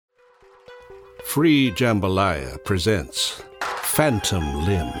Free Jambalaya presents Phantom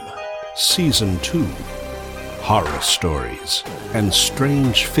Limb, Season 2. Horror stories and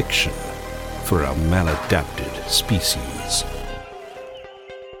strange fiction for a maladapted species.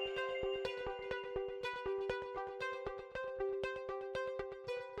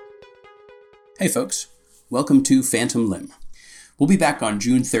 Hey folks, welcome to Phantom Limb. We'll be back on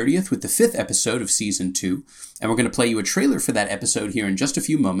June 30th with the 5th episode of Season 2, and we're going to play you a trailer for that episode here in just a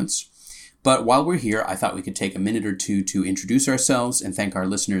few moments. But while we're here, I thought we could take a minute or two to introduce ourselves and thank our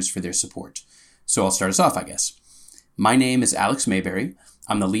listeners for their support. So I'll start us off, I guess. My name is Alex Mayberry.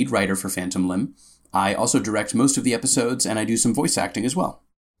 I'm the lead writer for Phantom Limb. I also direct most of the episodes, and I do some voice acting as well.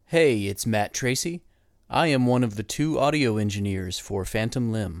 Hey, it's Matt Tracy. I am one of the 2 audio engineers for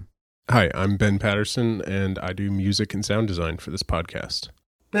Phantom Limb. Hi, I'm Ben Patterson, and I do music and sound design for this podcast.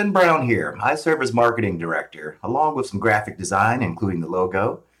 Ben Brown here. I serve as marketing director, along with some graphic design, including the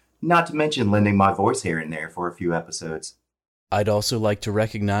logo, not to mention lending my voice here and there for a few episodes. I'd also like to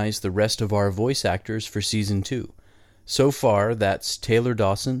recognize the rest of our voice actors for Season 2. So far, that's Taylor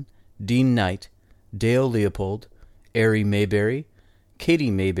Dawson, Dean Knight, Dale Leopold, Ari Mayberry, Katie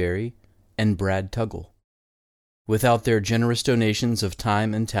Mayberry, and Brad Tuggle. Without their generous donations of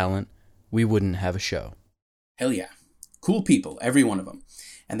time and talent, we wouldn't have a show. Hell yeah. Cool people, every one of them.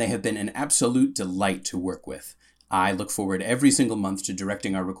 And they have been an absolute delight to work with. I look forward every single month to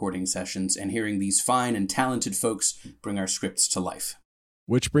directing our recording sessions and hearing these fine and talented folks bring our scripts to life.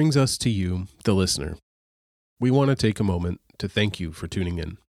 Which brings us to you, the listener. We want to take a moment to thank you for tuning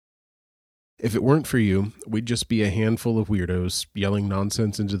in. If it weren't for you, we'd just be a handful of weirdos yelling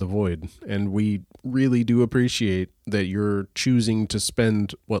nonsense into the void, and we really do appreciate that you're choosing to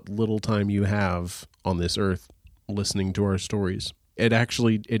spend what little time you have on this earth listening to our stories.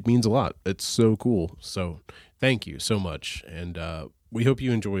 It means a lot. It's so cool. So thank you so much, and we hope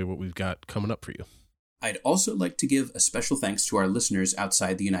you enjoy what we've got coming up for you. I'd also like to give a special thanks to our listeners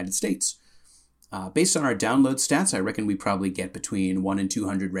outside the United States. Based on our download stats, I reckon we probably get between 1 and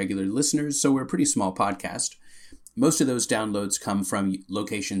 200 regular listeners, so we're a pretty small podcast. Most of those downloads come from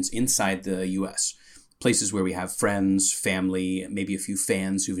locations inside the U.S., places where we have friends, family, maybe a few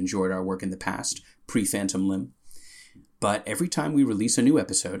fans who've enjoyed our work in the past, pre-Phantom Limb. But every time we release a new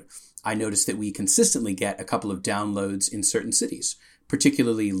episode, I notice that we consistently get a couple of downloads in certain cities,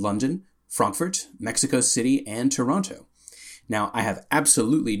 particularly London, Frankfurt, Mexico City, and Toronto. Now, I have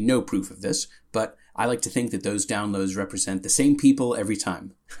absolutely no proof of this, but I like to think that those downloads represent the same people every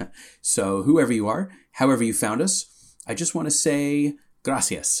time. So whoever you are, however you found us, I just want to say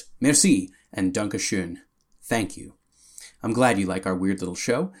gracias, merci, and danke schön. Thank you. I'm glad you like our weird little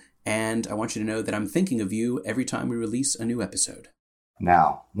show, and I want you to know that I'm thinking of you every time we release a new episode.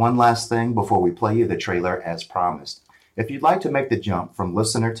 Now, one last thing before we play you the trailer as promised. If you'd like to make the jump from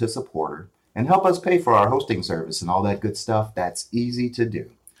listener to supporter and help us pay for our hosting service and all that good stuff, that's easy to do.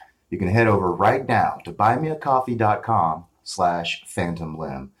 You can head over right now to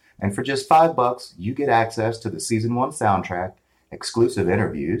buymeacoffee.com/phantomlimb. And for just $5, you get access to the Season 1 soundtrack, exclusive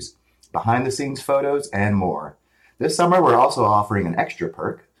interviews, behind-the-scenes photos, and more. This summer, we're also offering an extra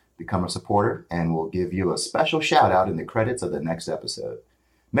perk. Become a supporter, and we'll give you a special shout-out in the credits of the next episode.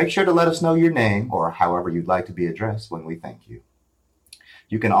 Make sure to let us know your name or however you'd like to be addressed when we thank you.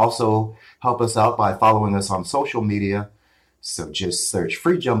 You can also help us out by following us on social media. So just search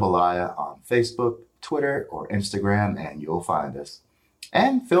Free Jambalaya on Facebook, Twitter, or Instagram, and you'll find us.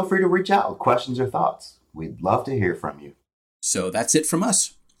 And feel free to reach out with questions or thoughts. We'd love to hear from you. So that's it from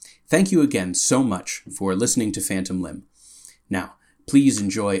us. Thank you again so much for listening to Phantom Limb. Now, please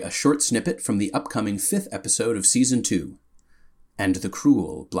enjoy a short snippet from the upcoming 5th episode of Season 2, And the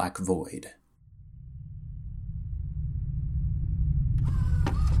Cruel Black Void.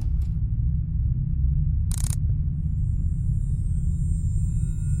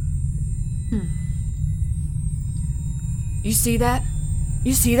 You see that?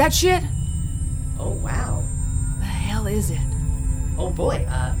 You see that shit? Oh, wow. The hell is it? Oh, boy.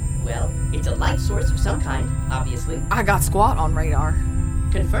 Well, it's a light source of some kind, obviously. I got squat on radar.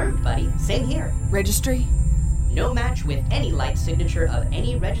 Confirmed, buddy. Same here. Registry? No match with any light signature of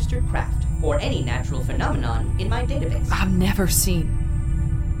any registered craft or any natural phenomenon in my database. I've never seen.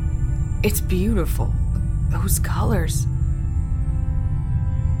 It's beautiful. Those colors.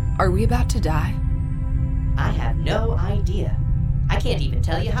 Are we about to die? I have no idea. I can't even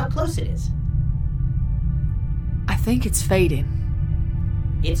tell you how close it is. I think it's fading.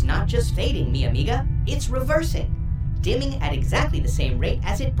 It's not just fading, mi amiga. It's reversing. Dimming at exactly the same rate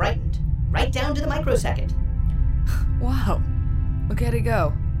as it brightened. Right down to the microsecond. Wow. Look at it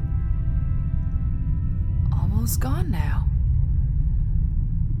go. Almost gone now.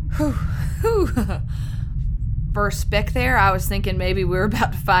 For a spec there, I was thinking maybe we were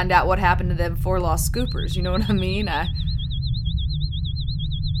about to find out what happened to them 4 lost scoopers. You know what I mean?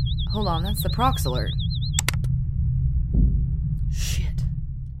 Hold on, that's the Prox alert.